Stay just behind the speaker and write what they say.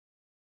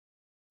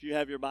If you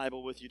have your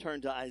Bible with you,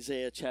 turn to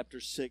Isaiah chapter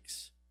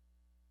 6.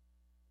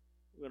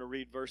 We're going to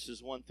read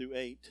verses 1 through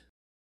 8.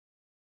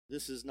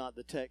 This is not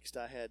the text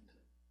I had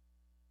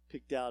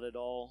picked out at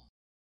all.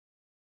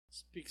 It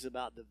speaks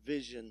about the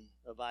vision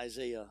of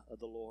Isaiah of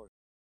the Lord.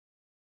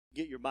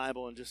 Get your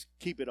Bible and just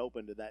keep it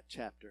open to that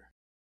chapter.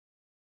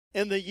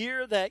 In the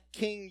year that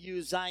King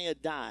Uzziah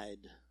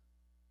died,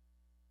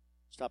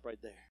 stop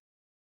right there.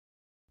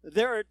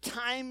 There are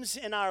times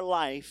in our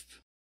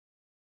life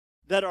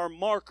that are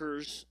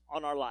markers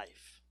on our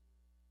life.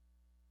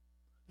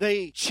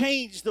 They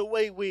change the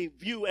way we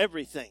view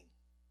everything.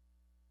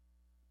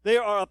 They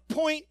are a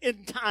point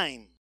in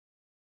time.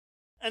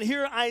 And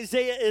here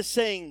Isaiah is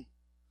saying,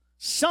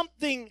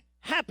 something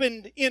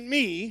happened in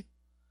me,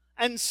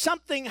 and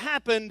something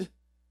happened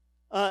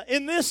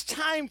in this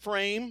time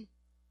frame,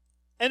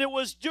 and it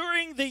was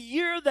during the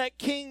year that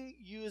King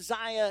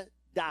Uzziah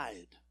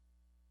died.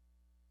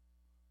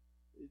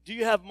 Do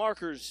you have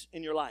markers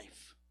in your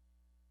life?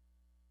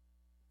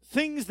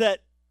 Things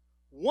that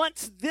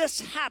once this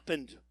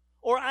happened,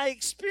 or I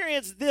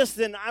experienced this,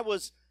 then I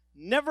was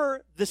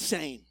never the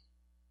same.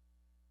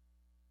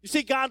 You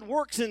see, God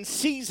works in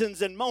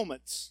seasons and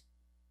moments.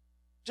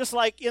 Just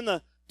like in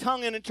the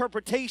tongue and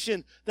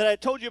interpretation that I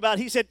told you about,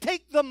 he said,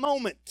 take the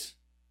moment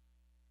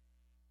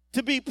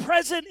to be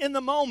present in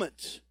the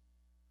moment.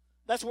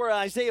 That's where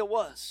Isaiah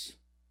was.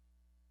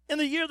 In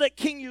the year that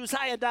King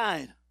Uzziah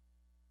died,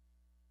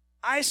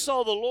 I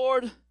saw the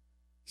Lord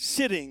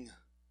sitting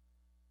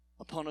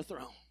upon a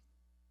throne.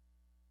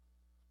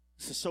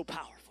 This is so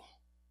powerful.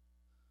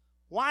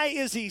 Why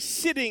is he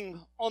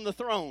sitting on the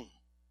throne?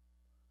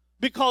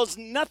 Because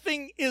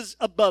nothing is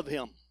above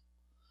him.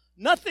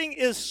 Nothing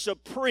is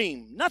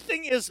supreme.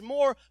 Nothing is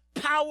more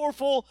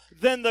powerful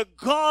than the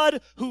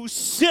God who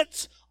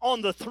sits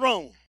on the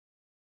throne.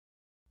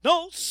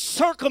 No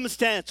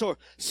circumstance or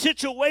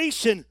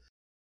situation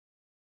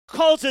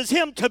causes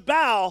him to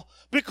bow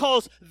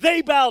because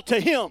they bow to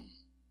him.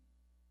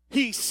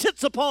 He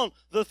sits upon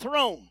the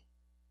throne.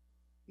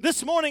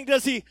 This morning,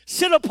 does he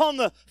sit upon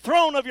the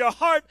throne of your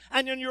heart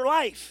and in your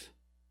life?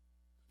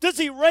 Does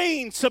he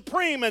reign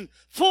supreme and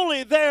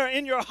fully there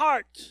in your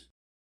heart?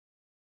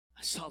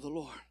 I saw the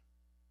Lord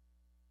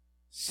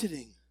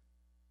sitting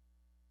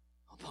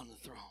upon the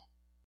throne,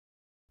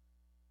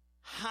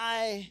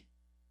 high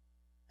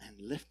and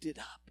lifted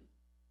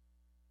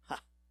up,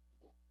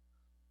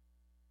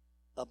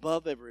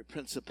 above every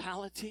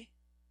principality,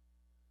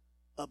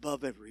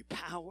 above every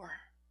power,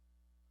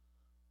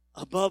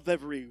 above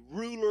every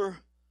ruler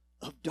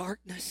of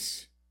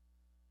darkness,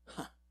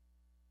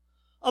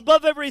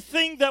 above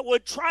everything that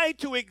would try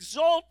to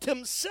exalt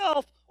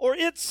himself or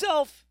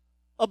itself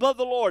above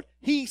the Lord.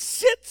 He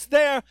sits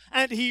there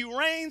and he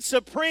reigns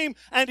supreme,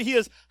 and he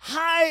is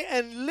high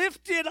and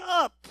lifted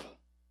up.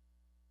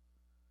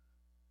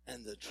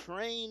 And the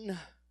train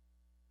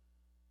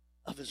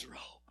of his robe,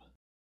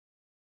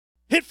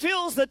 it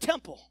fills the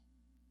temple.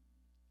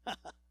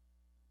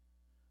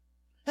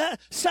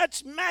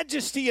 Such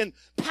majesty and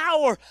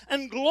power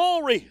and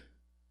glory.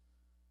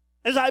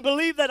 As I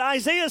believe that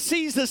Isaiah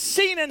sees the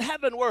scene in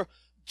heaven where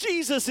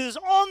Jesus is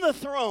on the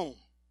throne.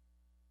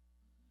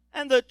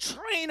 And the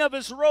train of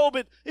his robe,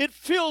 it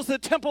fills the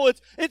temple.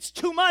 It's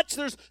too much.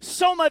 There's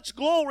so much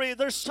glory.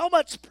 There's so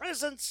much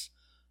presence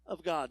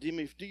of God. Do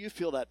you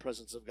feel that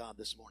presence of God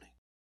this morning?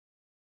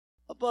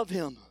 Above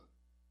him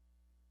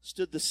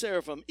stood the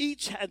seraphim.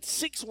 Each had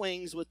 6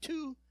 wings. With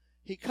 2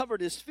 he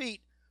covered his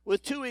feet.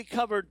 With 2 he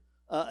covered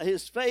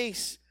his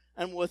face.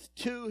 And with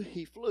 2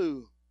 he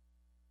flew.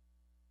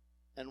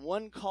 And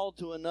one called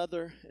to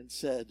another and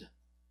said,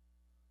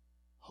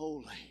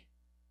 Holy,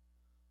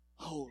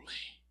 holy,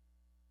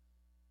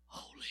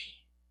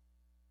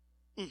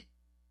 holy.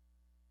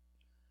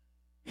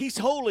 He's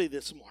holy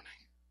this morning.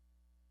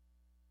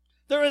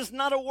 There is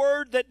not a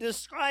word that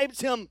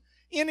describes him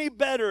any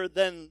better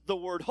than the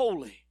word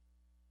holy.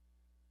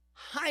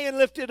 High and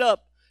lifted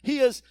up. He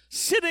is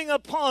sitting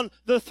upon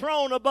the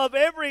throne above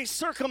every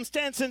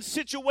circumstance and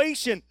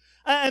situation.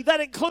 And that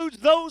includes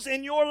those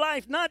in your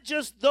life, not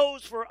just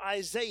those for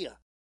Isaiah.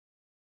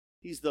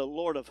 He's the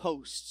Lord of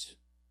hosts.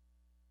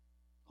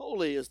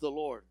 Holy is the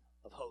Lord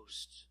of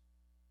hosts.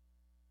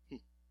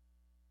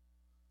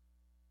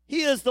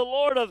 He is the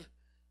Lord of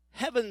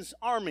heaven's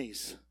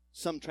armies,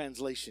 some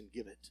translation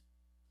give it.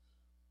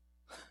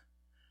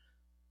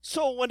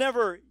 So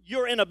whenever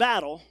you're in a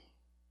battle,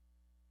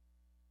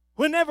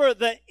 whenever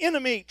the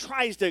enemy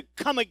tries to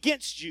come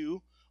against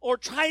you or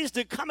tries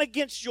to come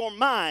against your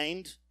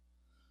mind,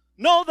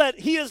 know that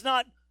he is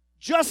not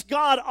just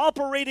God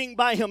operating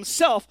by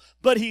himself,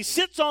 but he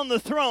sits on the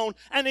throne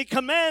and he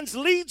commands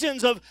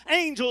legions of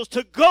angels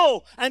to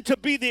go and to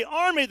be the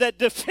army that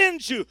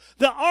defends you,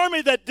 the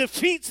army that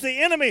defeats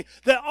the enemy,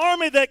 the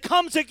army that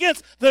comes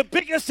against the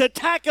biggest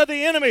attack of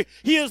the enemy.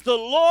 He is the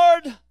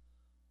Lord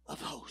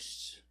of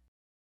hosts.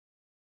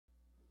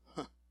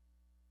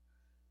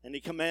 And he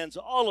commands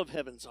all of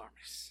heaven's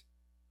armies,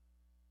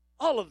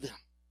 all of them.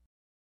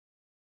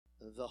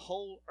 The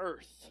whole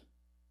earth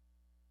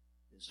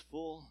is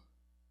full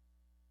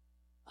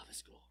of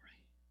his glory.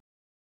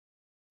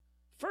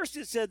 First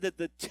it said that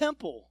the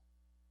temple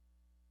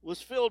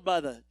was filled by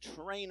the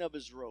train of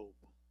his robe.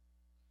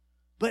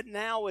 But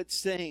now it's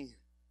saying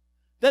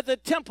that the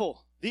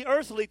temple, the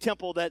earthly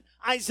temple that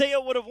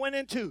Isaiah would have went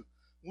into,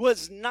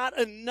 was not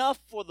enough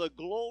for the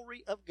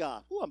glory of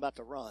God. Ooh, I'm about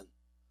to run.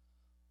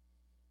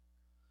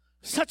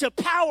 Such a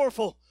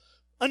powerful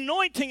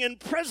anointing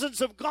and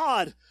presence of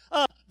God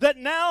that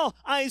now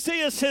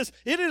Isaiah says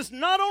it is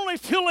not only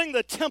filling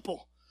the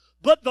temple,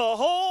 but the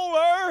whole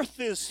earth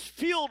is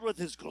filled with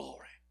his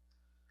glory.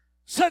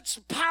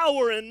 Such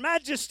power and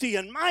majesty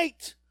and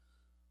might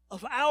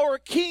of our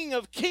King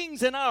of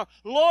Kings and our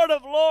Lord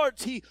of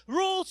Lords. He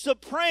rules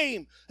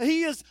supreme.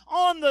 He is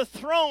on the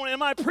throne.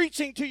 Am I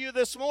preaching to you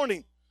this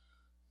morning?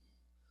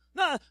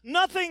 No,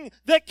 nothing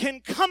that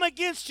can come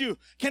against you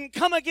can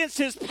come against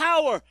his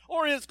power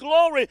or his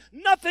glory.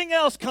 Nothing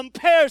else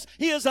compares.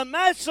 He is a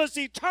matchless,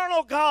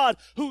 eternal God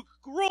who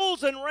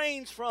rules and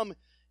reigns from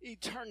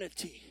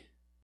eternity.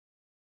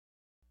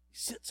 He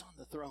sits on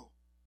the throne.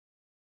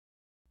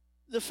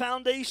 The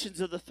foundations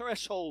of the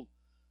threshold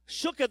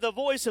shook at the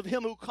voice of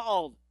him who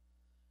called,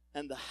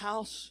 and the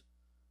house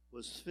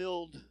was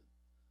filled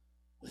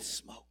with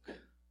smoke.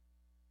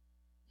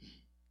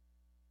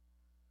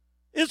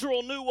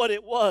 Israel knew what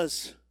it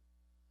was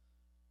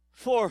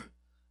for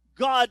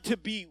God to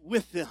be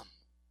with them.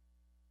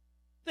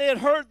 They had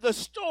heard the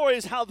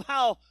stories of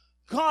how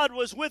God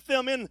was with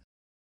them in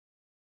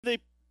the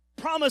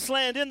promised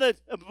land,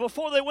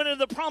 before they went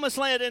into the promised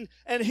land,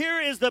 and here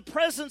is the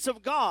presence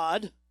of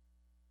God.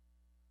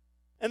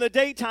 In the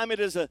daytime it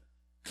is a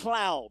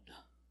cloud.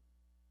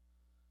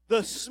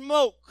 The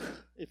smoke,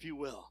 if you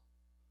will.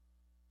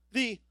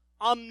 The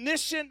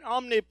omniscient,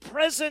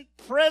 omnipresent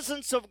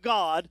presence of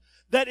God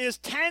that is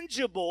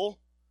tangible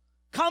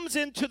comes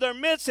into their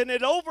midst, and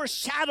it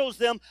overshadows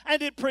them,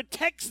 and it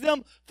protects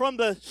them from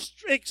the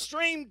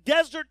extreme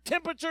desert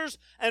temperatures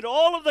and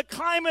all of the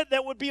climate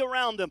that would be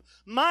around them.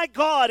 My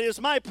God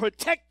is my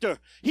protector.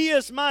 He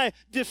is my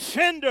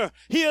defender.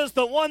 He is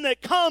the one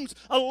that comes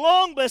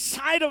along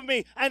beside of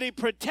me, and he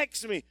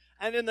protects me.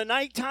 And in the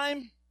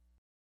nighttime,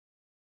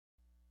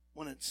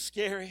 when it's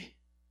scary,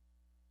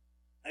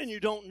 and you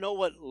don't know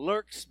what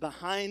lurks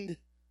behind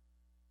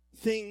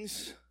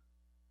things,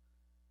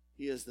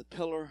 he is the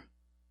pillar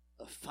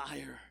of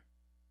fire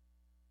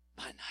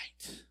by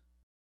night.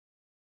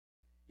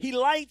 He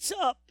lights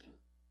up.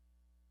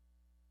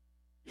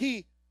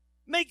 He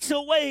makes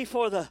a way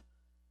for the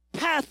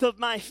path of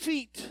my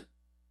feet.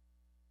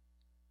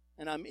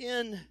 And I'm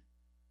in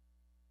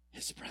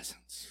his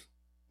presence.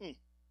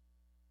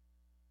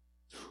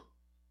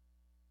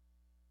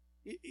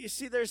 You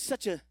see, there's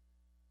such a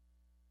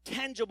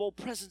tangible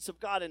presence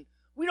of God, and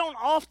we don't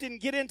often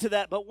get into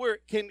that, but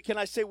can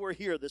I say we're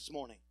here this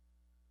morning?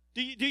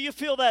 Do you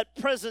feel that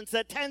presence,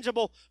 that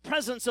tangible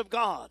presence of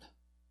God?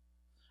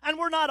 And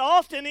we're not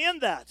often in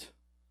that,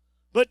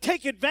 but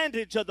take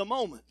advantage of the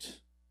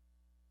moment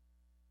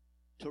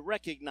to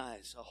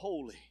recognize a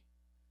holy,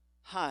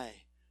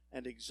 high,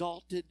 and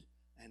exalted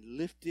and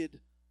lifted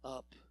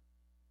up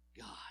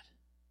God.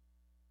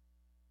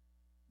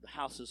 The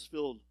house is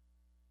filled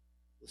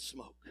with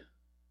smoke.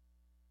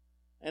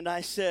 And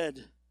I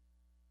said,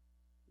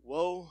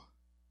 woe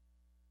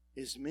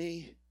is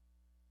me,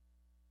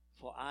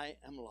 for I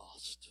am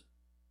lost.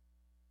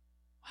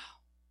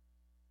 Wow.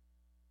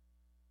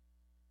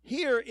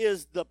 Here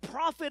is the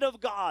prophet of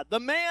God,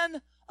 the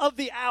man of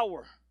the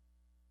hour.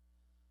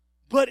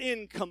 But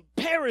in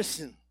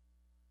comparison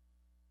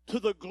to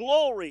the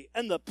glory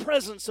and the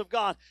presence of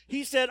God,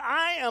 he said,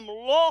 I am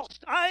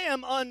lost, I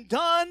am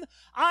undone,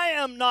 I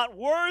am not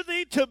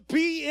worthy to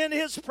be in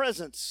his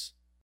presence.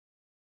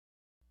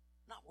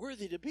 Not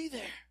worthy to be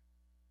there.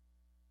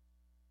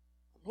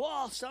 I'm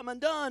lost, I'm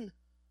undone.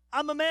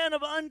 I'm a man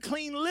of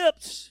unclean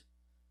lips,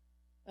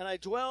 and I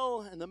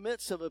dwell in the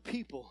midst of a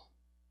people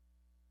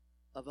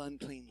of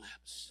unclean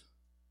lips.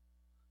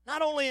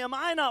 Not only am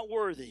I not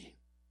worthy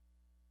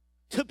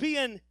to be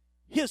in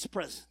his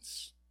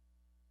presence.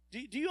 Do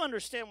you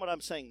understand what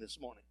I'm saying this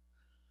morning?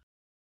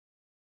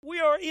 We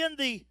are in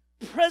the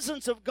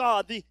presence of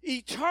God, the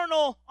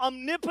eternal,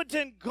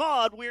 omnipotent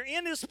God. We're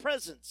in his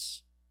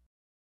presence.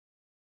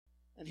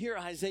 And here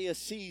Isaiah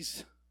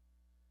sees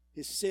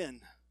his sin.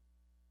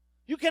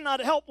 You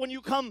cannot help when you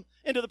come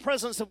into the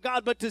presence of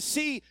God but to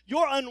see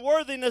your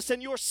unworthiness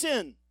and your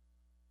sin.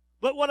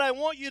 But what I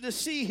want you to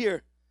see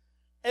here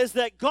is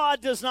that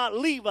God does not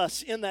leave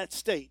us in that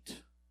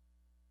state.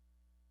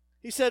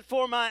 He said,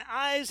 for my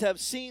eyes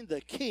have seen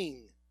the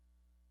King,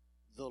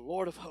 the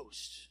Lord of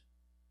hosts.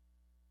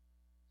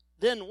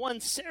 Then one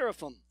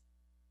seraphim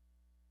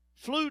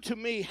flew to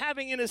me,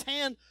 having in his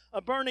hand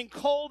a burning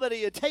coal that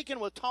he had taken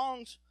with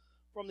tongs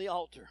from the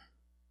altar.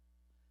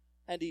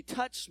 And he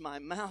touched my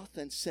mouth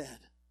and said,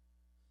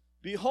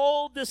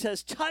 behold, this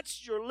has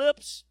touched your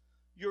lips.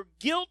 Your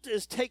guilt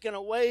is taken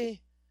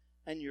away,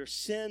 and your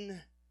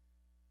sin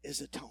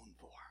is atoned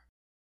for.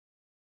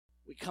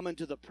 We come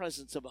into the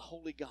presence of a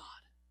holy God,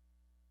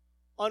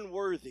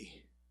 unworthy,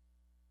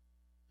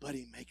 but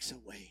he makes a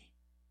way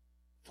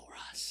for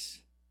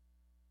us.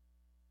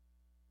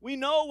 We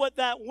know what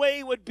that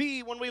way would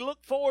be when we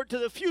look forward to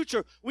the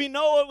future. We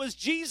know it was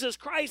Jesus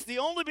Christ, the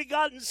only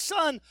begotten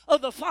Son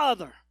of the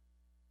Father.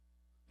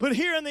 But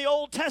here in the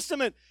Old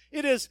Testament,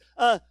 it is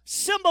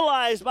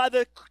symbolized by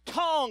the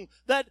tongue,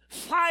 that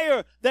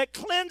fire that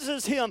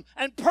cleanses him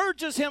and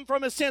purges him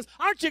from his sins.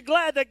 Aren't you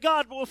glad that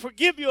God will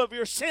forgive you of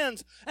your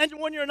sins? And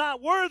when you're not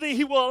worthy,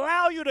 he will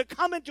allow you to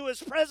come into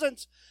his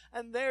presence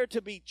and there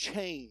to be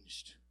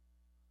changed.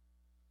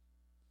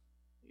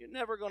 You're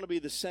never going to be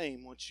the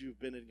same once you've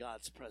been in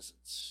God's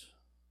presence.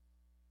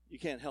 You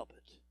can't help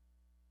it.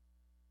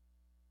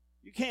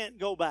 You can't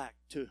go back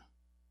to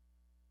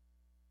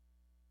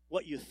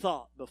what you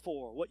thought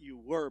before, what you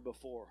were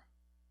before.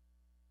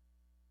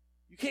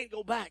 You can't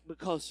go back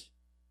because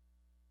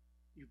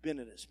you've been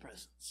in his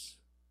presence.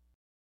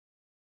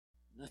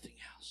 Nothing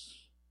else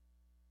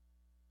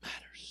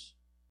matters.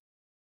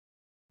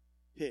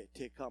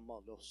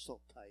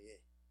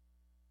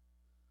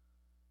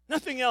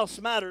 Nothing else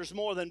matters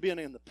more than being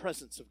in the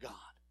presence of God.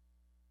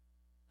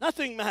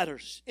 Nothing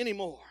matters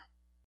anymore.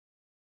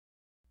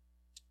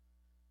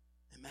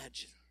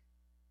 Imagine.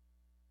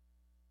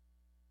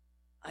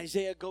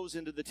 Isaiah goes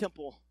into the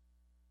temple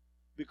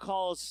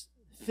because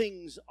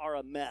things are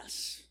a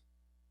mess.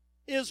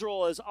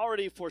 Israel has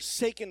already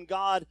forsaken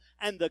God,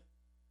 and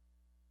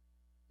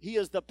he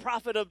is the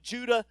prophet of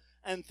Judah,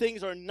 and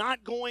things are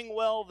not going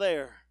well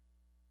there.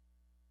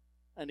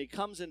 And he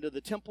comes into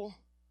the temple,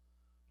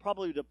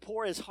 probably to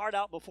pour his heart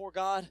out before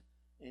God,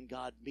 and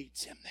God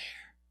meets him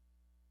there.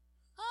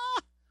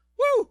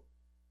 Woo!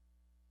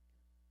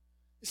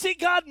 See,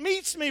 God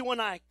meets me when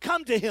I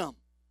come to him.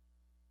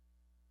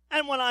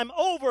 And when I'm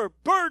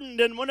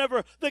overburdened and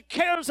whenever the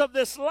cares of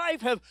this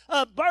life have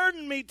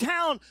burdened me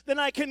down, then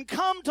I can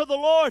come to the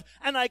Lord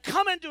and I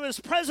come into his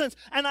presence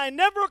and I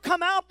never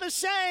come out the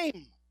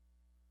same.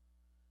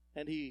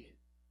 And he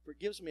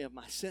forgives me of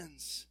my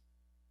sins.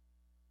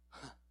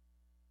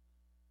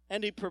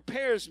 And he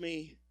prepares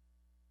me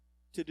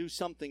to do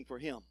something for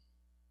him.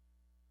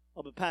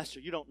 Oh, but Pastor,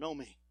 you don't know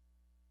me.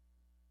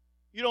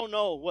 You don't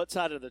know what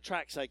side of the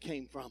tracks I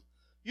came from.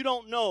 You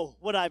don't know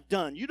what I've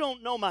done. You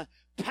don't know my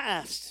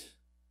past.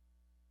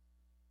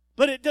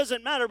 But it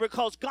doesn't matter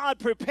because God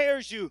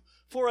prepares you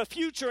for a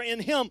future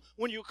in him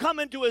when you come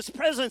into his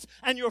presence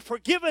and you're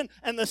forgiven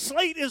and the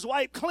slate is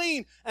wiped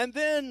clean. And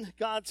then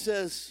God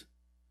says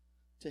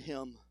to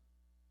him,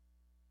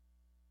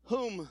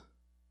 whom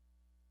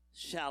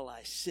shall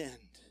I send?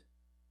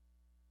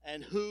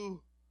 And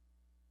who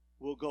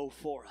will go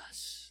for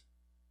us?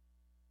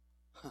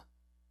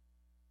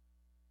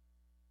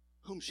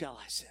 Whom shall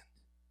I send?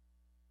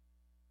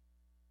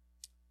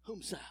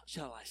 Whom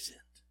shall I send?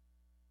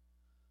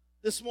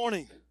 This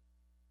morning,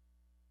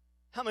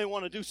 how many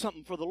want to do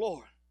something for the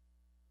Lord?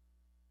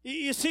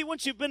 You see,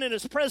 once you've been in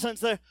his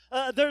presence,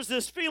 there's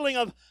this feeling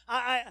of,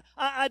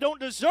 I don't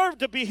deserve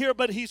to be here,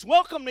 but he's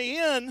welcomed me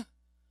in,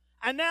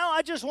 and now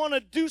I just want to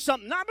do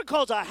something, not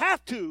because I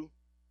have to,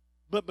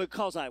 but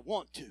because I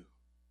want to.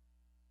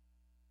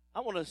 I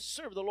want to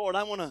serve the Lord.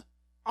 I want to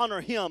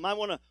honor him. I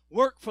want to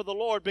work for the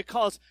Lord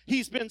because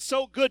he's been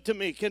so good to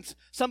me. Can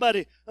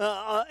somebody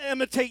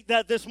imitate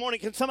that this morning?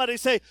 Can somebody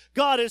say,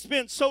 God has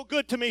been so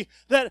good to me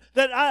that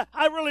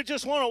I really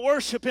just want to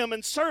worship him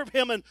and serve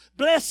him and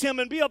bless him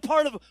and be a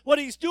part of what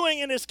he's doing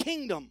in his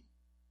kingdom?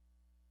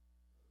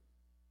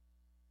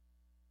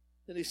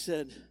 Then he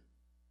said,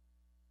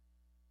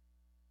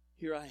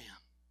 here I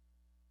am.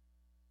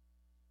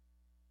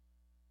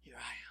 Here I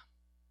am.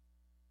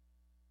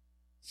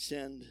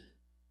 Send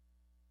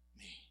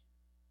me.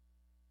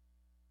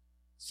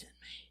 Send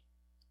me.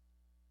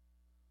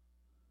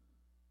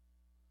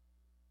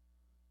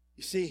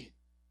 You see,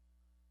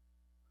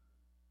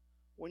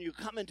 when you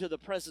come into the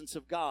presence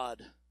of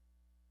God,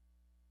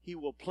 he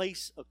will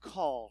place a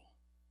call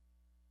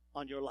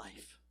on your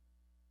life.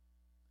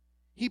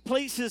 He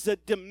places a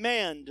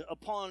demand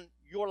upon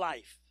your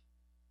life.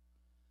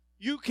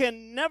 You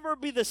can never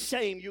be the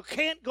same. You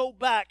can't go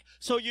back.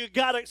 So you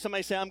got to,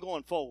 somebody say, I'm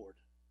going forward.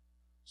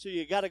 So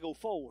you got to go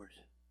forward.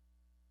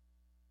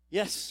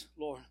 Yes,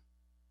 Lord.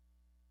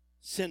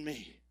 Send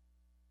me.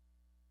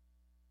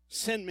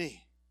 Send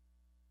me.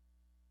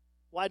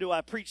 Why do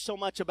I preach so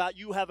much about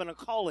you having a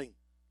calling?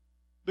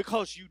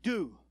 Because you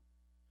do.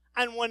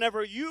 And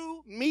whenever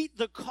you meet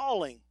the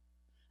calling,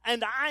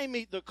 and I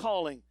meet the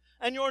calling,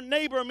 and your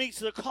neighbor meets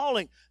the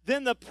calling,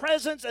 then the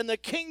presence and the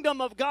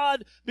kingdom of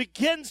God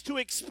begins to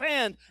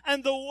expand,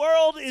 and the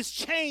world is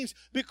changed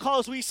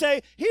because we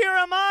say, here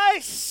am I,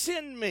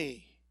 send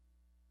me.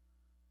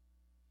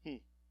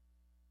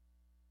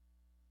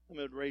 I'm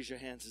going to raise your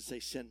hands and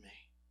say, send me.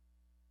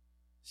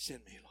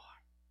 Send me,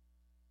 Lord.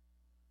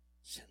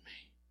 Send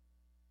me.